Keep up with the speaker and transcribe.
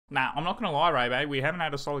Nah, I'm not going to lie, Ray, babe. We haven't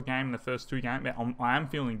had a solid game in the first 2 games, but I am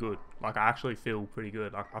feeling good. Like, I actually feel pretty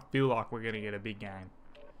good. Like, I feel like we're going to get a big game.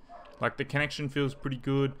 Like, the connection feels pretty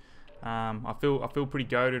good. I feel pretty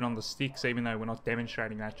goated on the sticks, even though we're not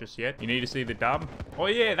demonstrating that just yet. You need to see the dub. Oh,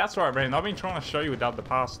 yeah, that's right, Brandon. I've been trying to show you a dub the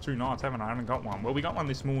past 2 nights, haven't I? I haven't got one. Well, we got one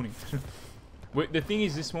this morning. The thing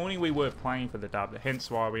is, this morning we were playing for the dub, hence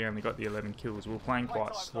why we only got the 11 kills. We were playing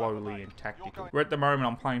quite slowly and tactical. We're at the moment,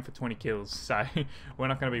 I'm playing for 20 kills, so we're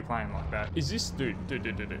not going to be playing like that. Is this... Dude.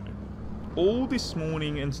 All this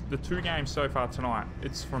morning and the 2 games so far tonight,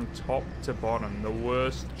 it's from top to bottom. The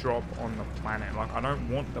worst drop on the planet. Like, I don't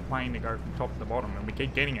want the plane to go from top to bottom, and we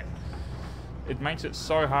keep getting it. It makes it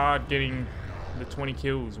so hard getting the 20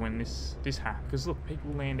 kills when this happens. Because look, people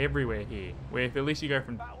land everywhere here. Where if at least you go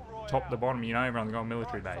from top to bottom, you know everyone's got a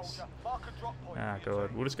military base. Ah,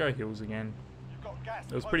 God. We'll just go hills again.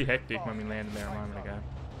 It was pretty hectic when we landed there a moment ago.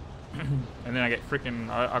 And then I get freaking...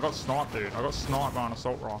 I got sniped, dude. I got sniped by an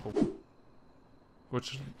assault rifle.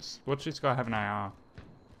 Watch this guy have an AR.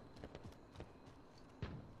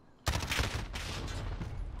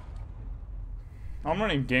 I'm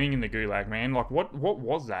not even getting in the gulag, man. Like, what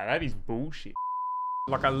was that? That is bullshit.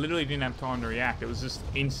 Like, I literally didn't have time to react. It was just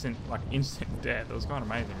instant death. It was kind of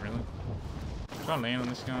amazing, really. Try to land on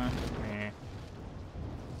this guy. Nah.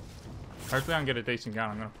 Hopefully I can get a decent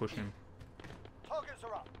gun. I'm gonna push him. Targets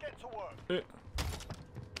are up. Get to work.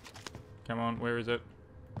 Come on, where is it?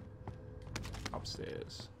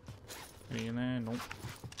 Upstairs. Any in there? Nope.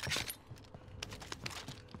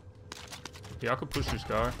 Yeah, I could push this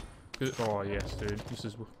guy. Oh yes, dude. This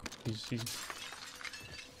is... He's...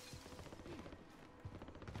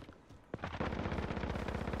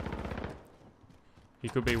 He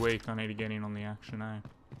could be weak. I need to get in on the action, eh?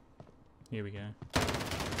 Here we go.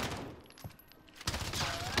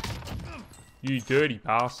 You dirty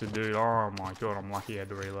bastard, dude. Oh my god, I'm lucky I had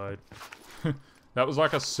to reload. That was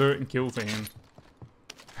like a certain kill for him.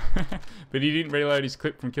 But he didn't reload his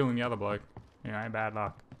clip from killing the other bloke. You know, bad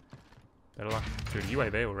luck. Better luck. Dude,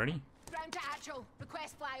 UAV already? Ground to actual.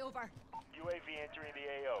 Request flyover. UAV entering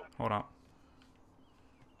the AO. Hold up.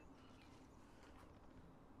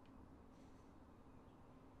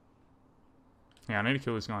 Yeah, I need to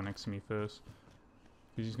kill this guy next to me first.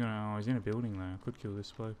 Because he's gonna... Oh, he's in a building though. I could kill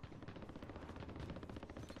this bloke.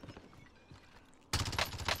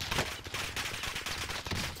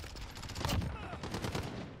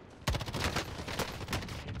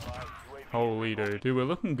 Holy dude. Dude, we're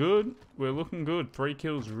looking good. We're looking good. 3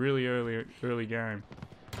 kills really early game.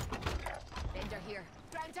 Vendor here.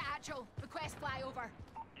 Ground to actual. Request flyover.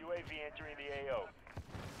 UAV entering the AO.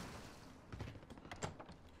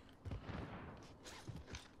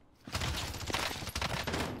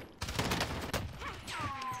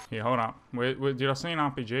 Here, hold up. Did I see an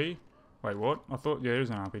RPG? Wait, what? I thought... Yeah, there's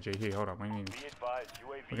an RPG. Here, hold up.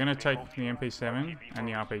 We're going to take the MP7 and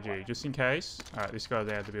the RPG, just in case. Alright, this guy's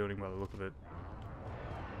out of the building by the look of it.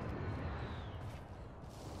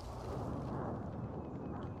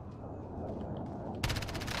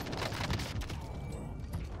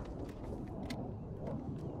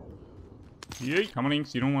 Yeet. Come on,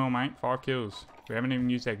 Inks. You're doing well, mate. 5 kills. We haven't even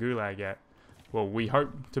used our gulag yet. Well, we hope...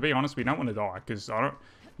 To be honest, we don't want to die, because I don't...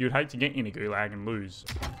 You'd hate to get in a gulag and lose.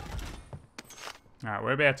 Alright,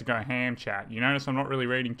 we're about to go ham, chat. You notice I'm not really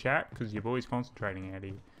reading chat because your boy's concentrating out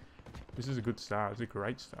here. This is a good start. It's a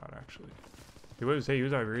great start, actually. Where was he? He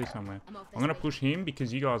was over here somewhere. I'm going to push him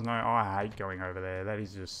because you guys know I hate going over there. That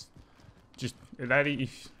is just that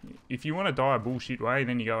if you want to die a bullshit way,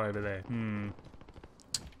 then you go over there.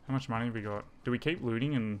 How much money have we got? Do we keep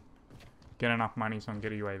looting and get enough money so I can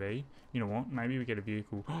get a UAV? You know what? Maybe we get a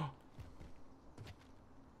vehicle.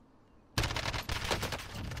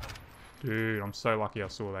 Dude, I'm so lucky I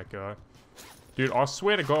saw that guy. Dude, I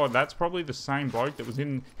swear to God, that's probably the same bloke that was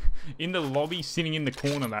in the lobby sitting in the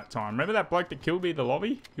corner that time. Remember that bloke that killed me in the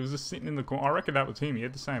lobby? He was just sitting in the corner. I reckon that was him. He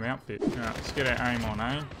had the same outfit. Alright, let's get our aim on,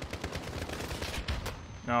 eh?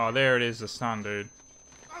 Oh, there it is, the sun, dude.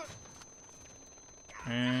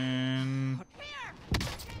 And...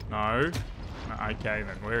 No. Okay,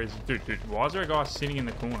 then. Where is... Dude, why is there a guy sitting in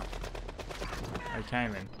the corner? Okay,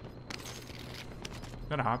 then. Is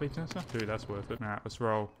that a heartbeat sensor? Dude, that's worth it. Alright, let's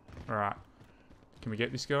roll. Alright. Can we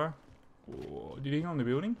get this guy? Oh, did he go in the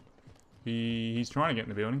building? He's trying to get in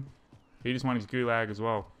the building. He just won his gulag as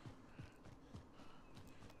well.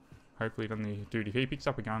 Hopefully he doesn't... Dude, if he picks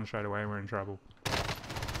up a gun straight away, we're in trouble.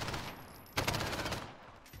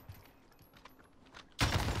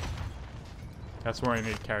 That's where I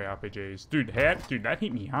need to carry RPGs. Dude, that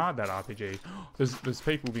hit me hard, that RPG. There's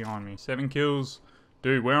people behind me. 7 kills.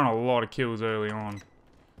 Dude, we're on a lot of kills early on.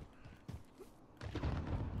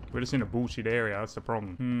 We're just in a bullshit area, that's the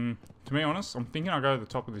problem. To be honest, I'm thinking I'll go to the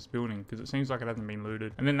top of this building because it seems like it hasn't been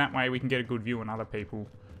looted. And then that way we can get a good view on other people.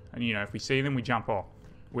 And you know, if we see them, we jump off.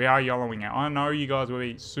 We are yellowing out. I know you guys will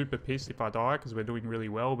be super pissed if I die because we're doing really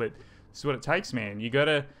well, but this is what it takes, man. You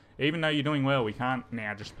gotta, even though you're doing well, we can't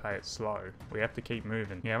now just play it slow. We have to keep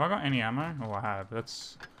moving. Yeah, have I got any ammo? Oh, I have.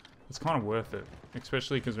 That's kind of worth it,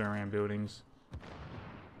 especially because we're around buildings.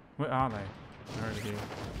 Where are they? They're over here.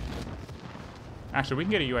 Actually, we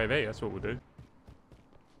can get a UAV. That's what we'll do.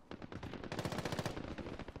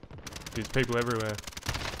 There's people everywhere.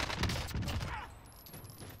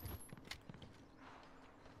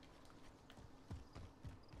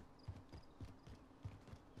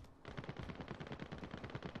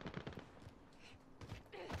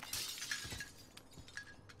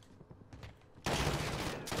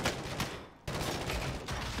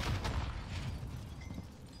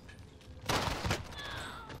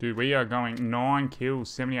 Dude, we are going 9 kills,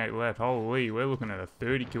 78 left. Holy, we're looking at a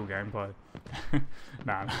 30 kill gameplay.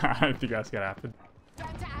 Nah, I don't think that's gonna happen.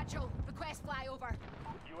 Ground to Agile. Request flyover.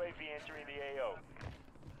 UAV entering the AO.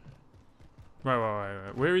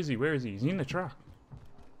 Wait. Where is he? Where is he? He's in the truck.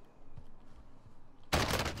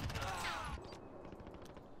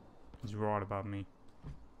 He's right above me.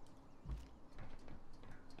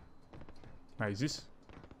 Wait, is this?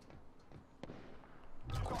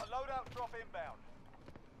 Got a loadout drop inbound.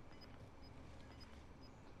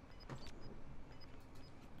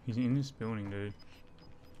 He's in this building, dude.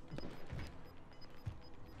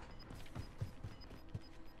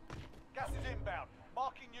 Gas is inbound.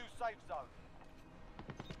 Marking new safe zone.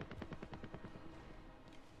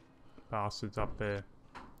 Bastards up there.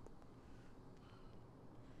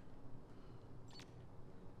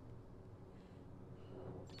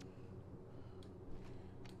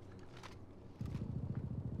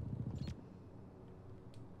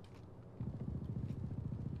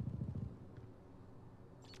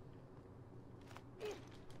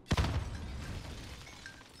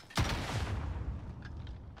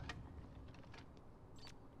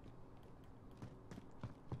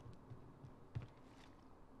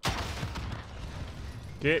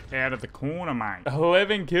 Get out of the corner, mate.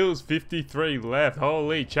 11 kills, 53 left.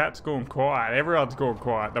 Holy, chat's gone quiet. Everyone's gone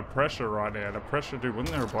quiet. The pressure right now. The pressure, dude.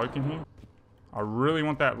 Wasn't there a bloke in here? I really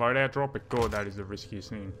want that loadout drop, but God, that is the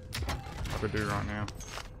riskiest thing I could do right now.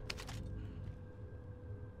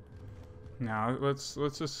 Now, let's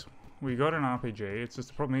just... We got an RPG. It's just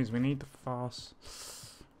the problem is we need the fast...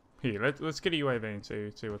 Here, let's get a UAV and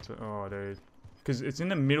see what's... Oh, dude. Because it's in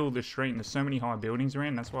the middle of the street and there's so many high buildings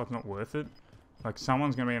around. That's why it's not worth it. Like,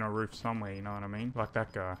 someone's going to be on a roof somewhere, you know what I mean? Like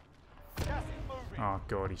that guy. Oh,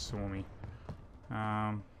 God, he saw me.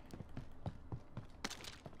 Alright,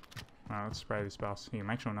 let's spray this bus. Here,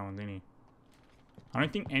 make sure no one's in here. I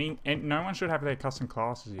don't think no one should have their custom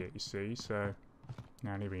classes yet, you see, so...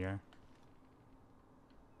 Now, here we go.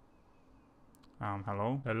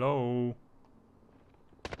 Hello? Hello?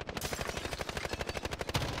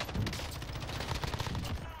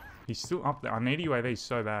 He's still up there. I need a UAV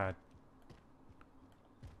so bad.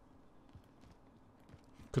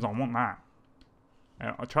 Because I want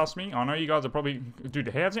that. Trust me, I know you guys are probably... Dude,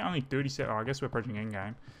 how's it only 37? Oh, I guess we're approaching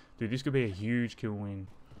endgame. Dude, this could be a huge kill win.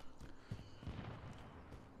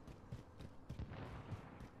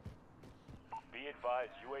 Be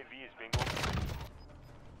advised, UAV is being ordered.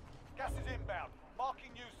 Gas is inbound.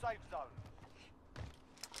 Marking new safe zone.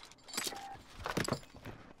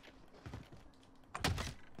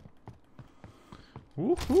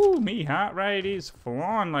 Woohoo! Me heart rate is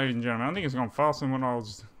flying, ladies and gentlemen. I think it's gone faster than when I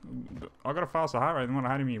was... I got a faster heart rate than what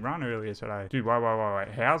I had in me run earlier today. Dude, wait.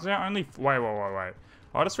 How's there only... Wait.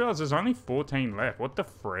 I just realized there's only 14 left. What the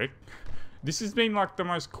frick? This has been like the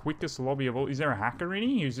most quickest lobby of all. Is there a hacker in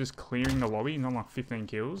here who's just clearing the lobby and on like 15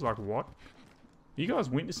 kills? Like what? You guys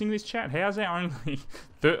witnessing this chat? How's there only...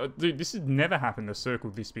 Dude, this has never happened. The circle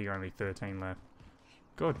this big, only 13 left.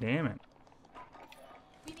 God damn it.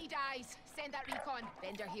 We need eyes. Send that recon.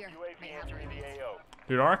 Vendor here. UAV May have entering the enemies. AO.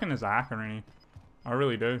 Dude, I reckon there's a hacker in here. I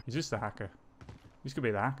really do. Is this the hacker? This could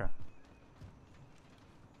be the hacker.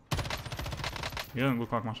 He doesn't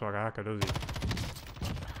look like much like a hacker, does he?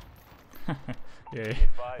 Yeah,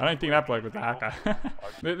 I don't think that bloke was the hacker.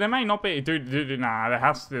 there may not be, dude, nah,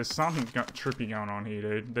 there's something trippy going on here,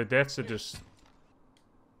 dude. The deaths are just...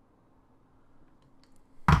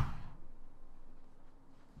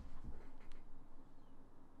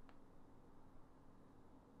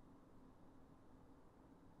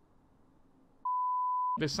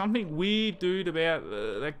 There's something weird, dude, about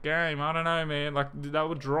that game. I don't know, man. Like, they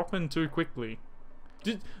were dropping too quickly.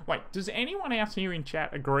 Wait, does anyone else here in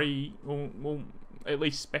chat agree? Well, at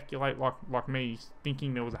least speculate like me,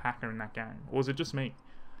 thinking there was a hacker in that game? Or was it just me?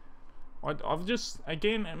 I've just,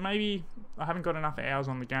 again, maybe I haven't got enough hours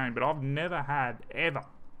on the game, but I've never had, ever,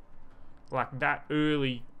 like that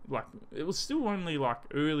early, like, it was still only like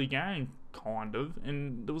early game, kind of,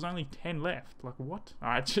 and there was only 10 left. Like, what?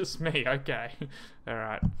 Alright, just me, okay.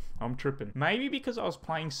 Alright, I'm tripping. Maybe because I was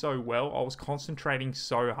playing so well, I was concentrating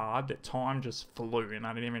so hard that time just flew, and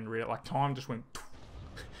I didn't even realize, like, time just went.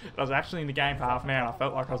 I was actually in the game for half an hour, and I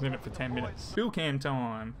felt like I was in it for 10 minutes. Bill cam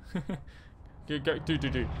time. Go,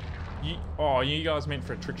 dude. You guys meant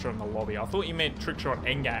for a trick shot in the lobby. I thought you meant trick shot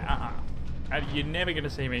endgame. You're never going to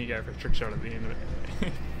see me go for a trick shot at the end of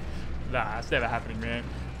it. Nah, it's never happening, man.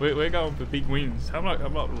 We're going for big wins. I'm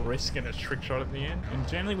not risking a trick shot at the end. And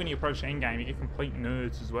generally when you approach endgame, you get complete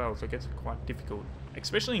nerds as well, so it gets quite difficult.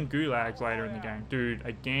 Especially in gulags later in the game. Dude,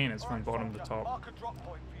 again, it's from bottom to top.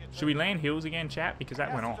 Should we land hills again, chat? Because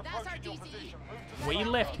that went off. We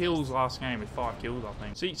left hills last game with 5 kills, I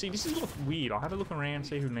think. See, this is what's weird. I'll have a look around,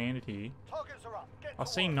 see who landed here. I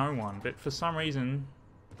see no one, but for some reason,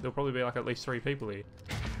 there'll probably be like at least 3 people here.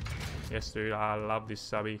 Yes, dude, I love this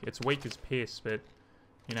subby. It's weak as piss, but,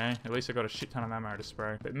 you know, at least I got a shit ton of ammo to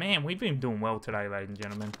spray. But man, we've been doing well today, ladies and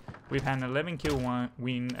gentlemen. We've had an 11 kill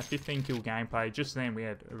win, a 15 kill gameplay. Just then we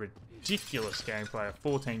had a ridiculous gameplay of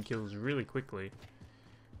 14 kills really quickly.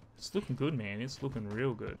 It's looking good, man. It's looking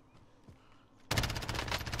real good.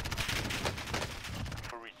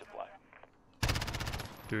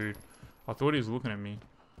 Dude, I thought he was looking at me.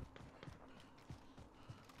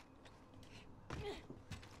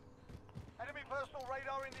 Enemy personal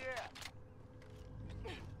radar in the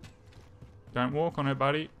air. Don't walk on it,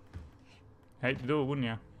 buddy. Hate to do it, wouldn't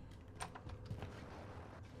you?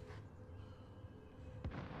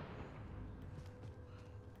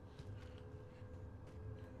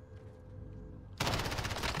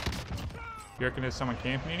 You reckon there's someone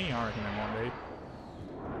camping in here? I reckon there might be.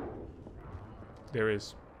 There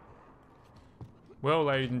is. Well,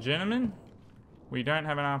 ladies and gentlemen, we don't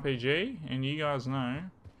have an RPG, and you guys know.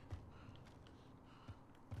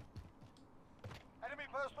 Enemy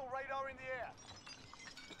personal radar in the air.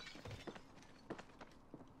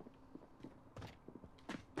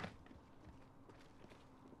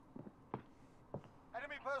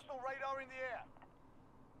 Enemy personal radar in the air.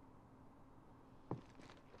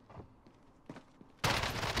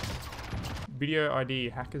 Video ID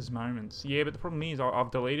hackers moments. Yeah, but the problem is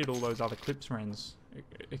I've deleted all those other clips, friends.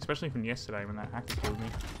 Especially from yesterday when that hacker killed me.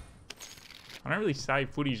 I don't really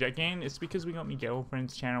save footage. Again, it's because we got my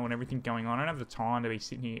girlfriend's channel and everything going on. I don't have the time to be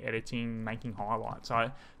sitting here editing, making highlights.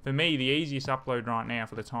 For me, the easiest upload right now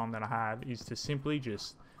for the time that I have is to simply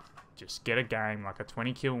just get a game, like a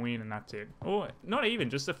 20 kill win, and that's it. Or not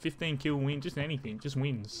even, just a 15 kill win, just anything. Just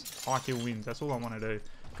wins. High kill wins. That's all I want to do.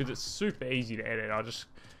 Because it's super easy to edit. I just,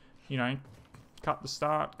 you know, cut the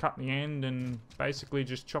start, cut the end, and basically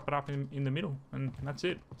just chop it up in the middle, and that's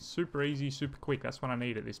it. Super easy, super quick. That's what I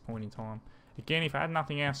need at this point in time. Again, if I had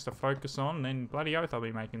nothing else to focus on, then bloody oath I'll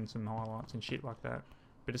be making some highlights and shit like that.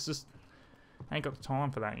 But it's just, I ain't got the time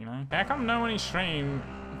for that, you know? How come no one in stream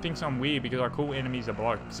thinks I'm weird because I call enemies a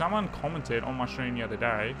bloke? Someone commented on my stream the other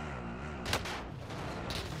day.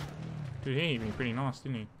 Dude, he hit me pretty nice,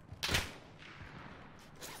 didn't he?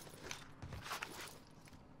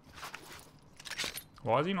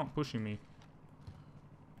 Why is he not pushing me?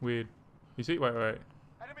 Weird. You see? Wait. Enemy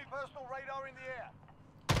personal radar in the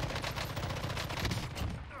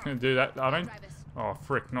air. Do that. I don't. Oh,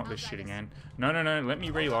 frick. Not this shit again. No. Let me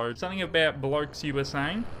reload. Something about blokes you were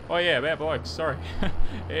saying? Oh, yeah, about blokes. Sorry.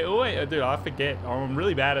 Dude, I forget. I'm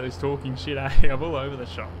really bad at this talking shit, eh? I'm all over the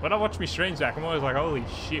shop. When I watch my streams back, I'm always like, holy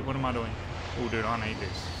shit, what am I doing? Oh, dude, I need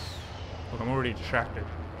this. Look, I'm already distracted.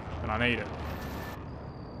 And I need it.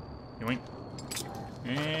 Yoink.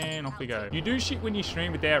 And off we go. You do shit when you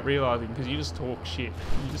stream without realising, because you just talk shit.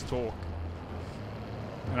 You just talk.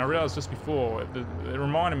 And I realised just before, it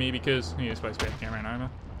reminded me because... Yeah, supposed to be a camera over.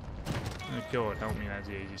 Oh god, help me, that's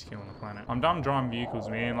the easiest kill on the planet. I'm done driving vehicles,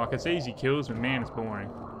 man. Like, it's easy kills, but man, it's boring.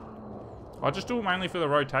 I just do it mainly for the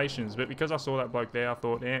rotations, but because I saw that bloke there, I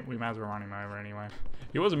thought, we may as well run him over anyway.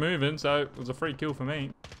 He wasn't moving, so it was a free kill for me.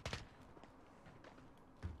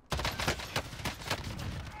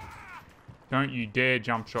 Don't you dare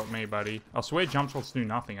jump shot me, buddy. I swear jump shots do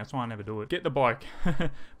nothing. That's why I never do it. Get the bloke.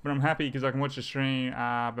 But I'm happy because I can watch the stream,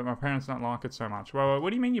 but my parents don't like it so much. Well, what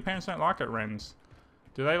do you mean your parents don't like it, Rens?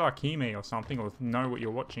 Do they like hear me or something, or know what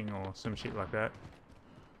you're watching or some shit like that?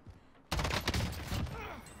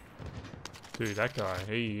 Dude, that guy,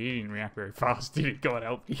 he didn't react very fast, did he? God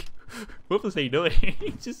help me. What was he doing?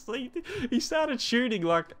 He just like, he started shooting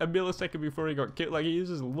like a millisecond before he got killed. Like he was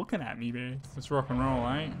just looking at me, man. Let's rock and roll,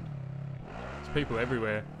 eh? There's people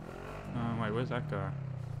everywhere. Wait, where's that guy?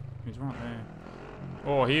 He's right there.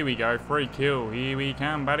 Oh, here we go. Free kill. Here we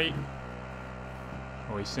come, buddy.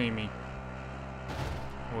 Oh, he's seen me.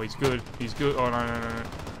 Oh, he's good. He's good. Oh, no, no, no, no.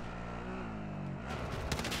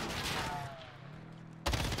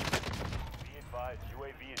 Be advised,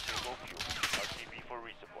 UAV is single fuel. RTB for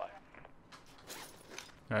resupply.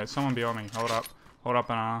 Alright, someone behind me. Hold up. Hold up,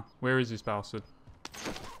 banana. Where is this bastard?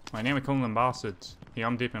 Wait, now we're calling them bastards. Yeah,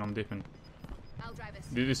 I'm dipping. I'm dipping. I'll drive us.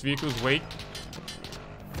 Dude, this vehicle's weak.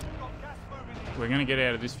 We're gonna get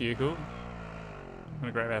out of this vehicle. We're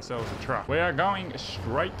gonna grab ourselves a truck. We are going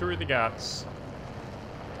straight through the guts.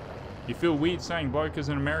 You feel weird saying bloke as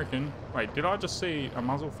an American. Wait, did I just see a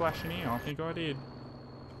muzzle flash in here? I think I did.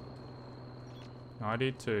 I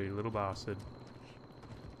did too, you little bastard.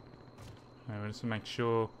 Alright, just to make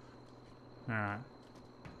sure. Alright.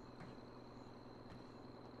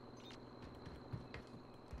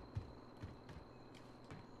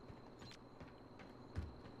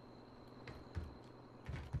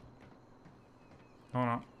 Hold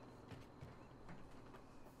on.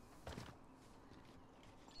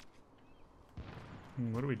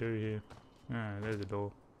 What do we do here? Ah, there's the door.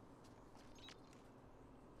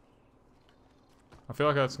 I feel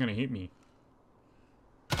like that's gonna hit me.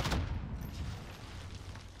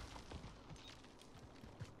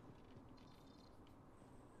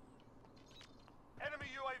 Enemy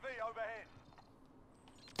UAV overhead.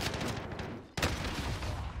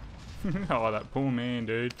 Oh, that poor man,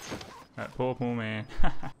 dude. That poor man.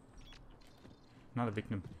 Another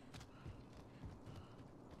victim.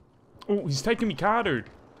 Oh, he's taking me car, dude.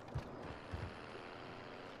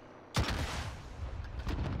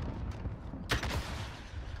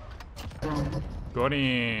 Got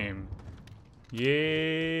him.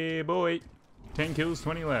 Yeah, boy. 10 kills,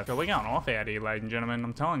 20 left. So we're going off out here, ladies and gentlemen.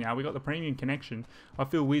 I'm telling you, we got the premium connection. I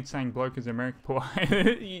feel weird saying bloke as an American. Poor.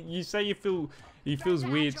 You say you feel. He feels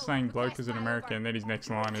weird saying bloke as an American, and then his next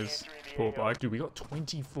line is poor bloke. Dude, we got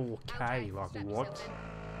 24k. Like what?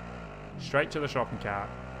 Straight to the shopping cart.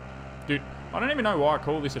 Dude, I don't even know why I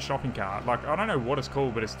call this a shopping cart. Like, I don't know what it's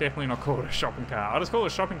called, but it's definitely not called a shopping cart. I just call it a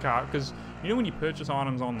shopping cart because, you know when you purchase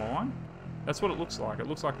items online? That's what it looks like. It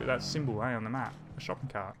looks like that symbol, on the map. A shopping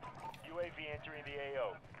cart. UAV entering the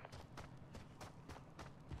AO.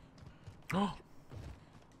 Oh!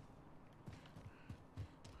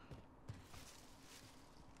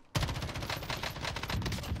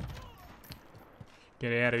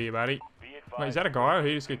 Get out of here, buddy. Wait, is that a guy or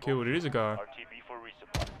he just got killed? It is a guy. RTB for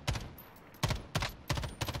resupply.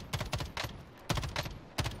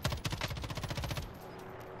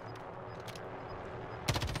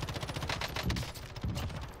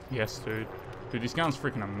 Yes, dude. Dude, this gun's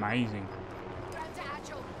freaking amazing. Ground to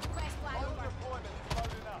Agile. Request flyover. Deployment is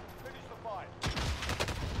loading up. Finish the fight.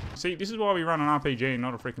 See, this is why we run an RPG and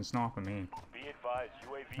not a freaking sniper, man. Be advised,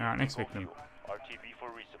 UAV Alright, next single victim. fuel. RTB for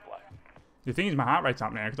resupply. The thing is, my heart rate's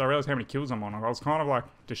up now because I realized how many kills I'm on. I was kind of like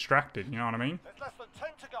distracted, you know what I mean? There's less than 10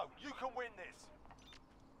 to go. You can win this.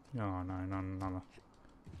 Oh, no, another.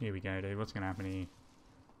 Here we go, dude. What's going to happen here?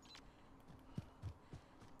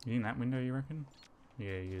 You in that window, you reckon?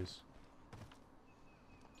 Yeah, he is.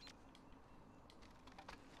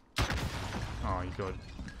 Oh, you good.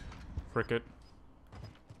 Frick it.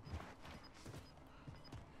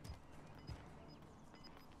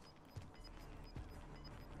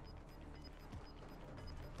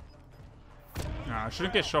 No, I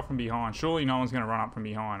shouldn't get shot from behind. Surely no one's going to run up from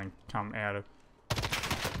behind and come out of...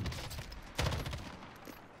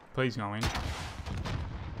 Please go in.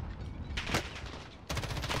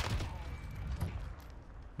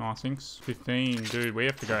 Nice, thanks. 15. Dude, we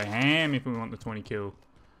have to go ham if we want the 20 kill.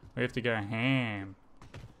 We have to go ham.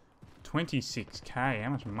 26k. How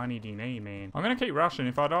much money do you need, man? I'm going to keep rushing.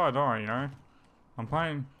 If I die, I die, you know? I'm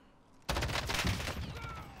playing...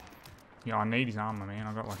 Yeah, I need his armor, man.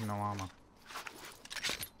 I got like no armor.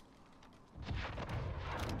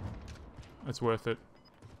 It's worth it.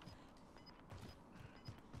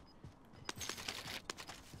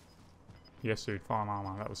 Yes, dude, 5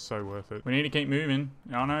 armor. That was so worth it. We need to keep moving.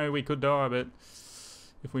 I know we could die, but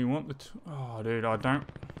if we want the... Oh, dude, I don't...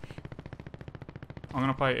 I'm going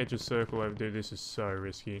to play edge of circle over... Dude, this is so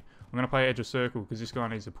risky. I'm going to play edge of circle because this guy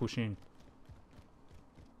needs to push in.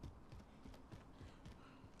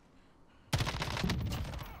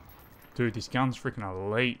 Dude, this gun's freaking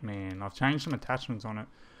elite, man. I've changed some attachments on it.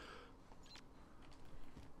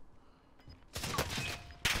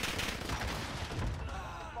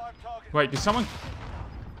 Wait, did someone...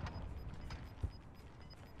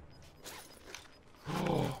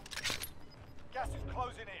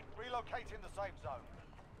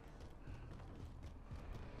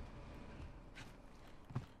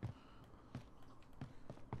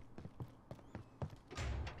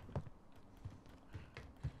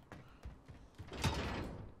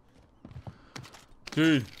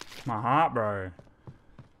 Dude, my heart, bro.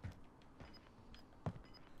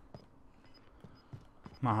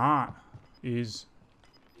 My heart is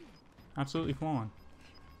absolutely flying.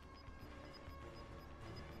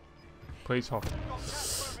 Please hop.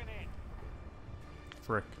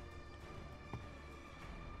 Frick.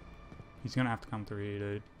 He's gonna have to come through here,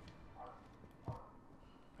 dude.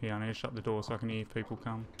 Yeah, I need to shut the door so I can hear if people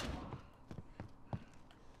come.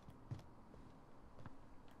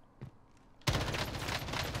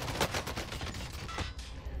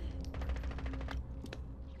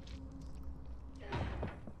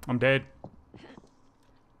 I'm dead.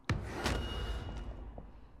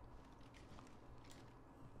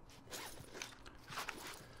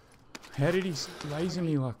 How did he laser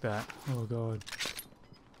me like that? Oh god.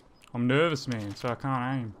 I'm nervous, man, so I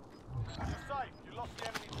can't aim. You're safe. You lost the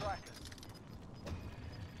enemy trackers.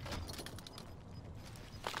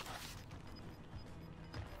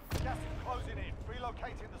 Gas is closing in.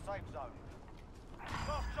 Relocating the safe zone.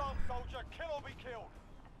 Last chance, soldier. Kill or be killed.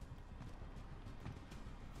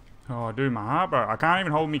 Oh, dude, my heart, bro. I can't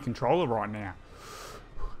even hold me controller right now.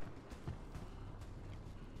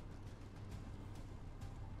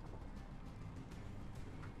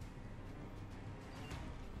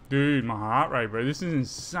 Dude, my heart rate, bro. This is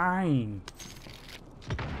insane.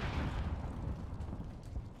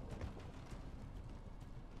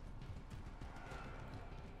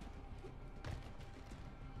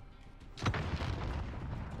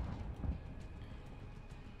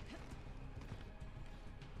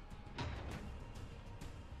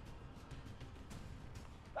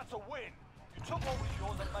 That's a win. You took what was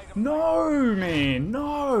yours and made a No, man,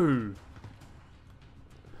 no.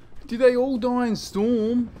 Did they all die in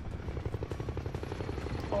Storm?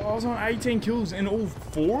 Oh, I was on 18 kills and all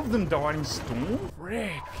 4 of them died in Storm?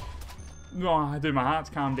 Frick. Oh, dude, my heart's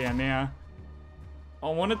calmed down now. I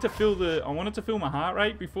wanted to feel my heart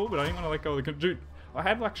rate before, but I didn't want to let go of the... Dude, I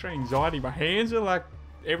had like straight anxiety. My hands are like...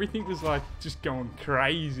 Everything was like just going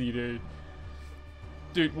crazy, dude.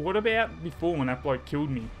 Dude, what about before when that bloke killed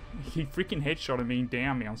me? He freaking headshotted me and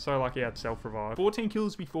downed me. I'm so lucky I had self-revive. 14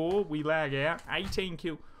 kills before, we lag out. 18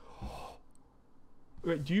 kills.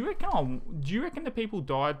 Wait, do you reckon the people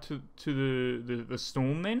died to the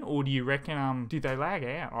storm then? Or do you reckon, did they lag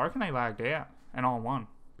out? I reckon they lagged out and I won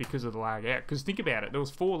because of the lag out. Because think about it, there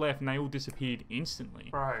was 4 left and they all disappeared instantly.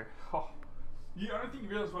 Bro, I don't think you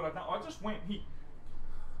realize what I've done. I just went here.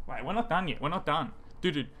 Wait, we're not done yet. We're not done.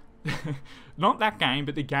 Dude. Not that game,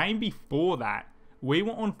 but the game before that, we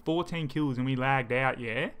were on 14 kills and we lagged out,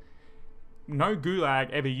 yeah? No gulag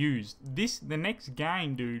ever used. The next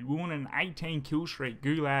game, dude, we went on an 18 kill streak.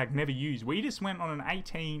 Gulag never used. We just went on an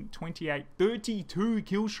 18, 28, 32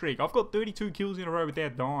 kill streak. I've got 32 kills in a row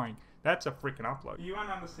without dying. That's a freaking upload. You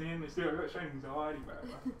won't understand this, dude. I've got straight anxiety, bro.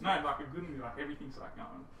 No, like it couldn't be like everything's like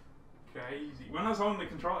going crazy. When I was holding the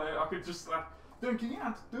controller, I could just like, dude, can you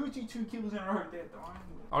have 32 kills in a row without dying?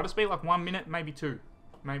 I'll just be like 1 minute, maybe 2.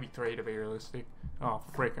 Maybe 3 to be realistic. Oh,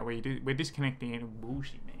 frick. We're disconnecting any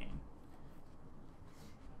bullshit, man.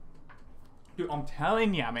 Dude, I'm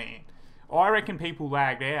telling ya, man. I reckon people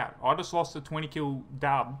lagged out. I just lost a 20 kill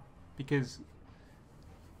dub because,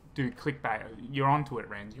 dude, clickbait. You're onto it,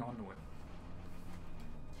 Renz. You're onto it.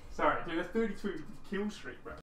 Sorry, dude, that's 32 kill streak, bro.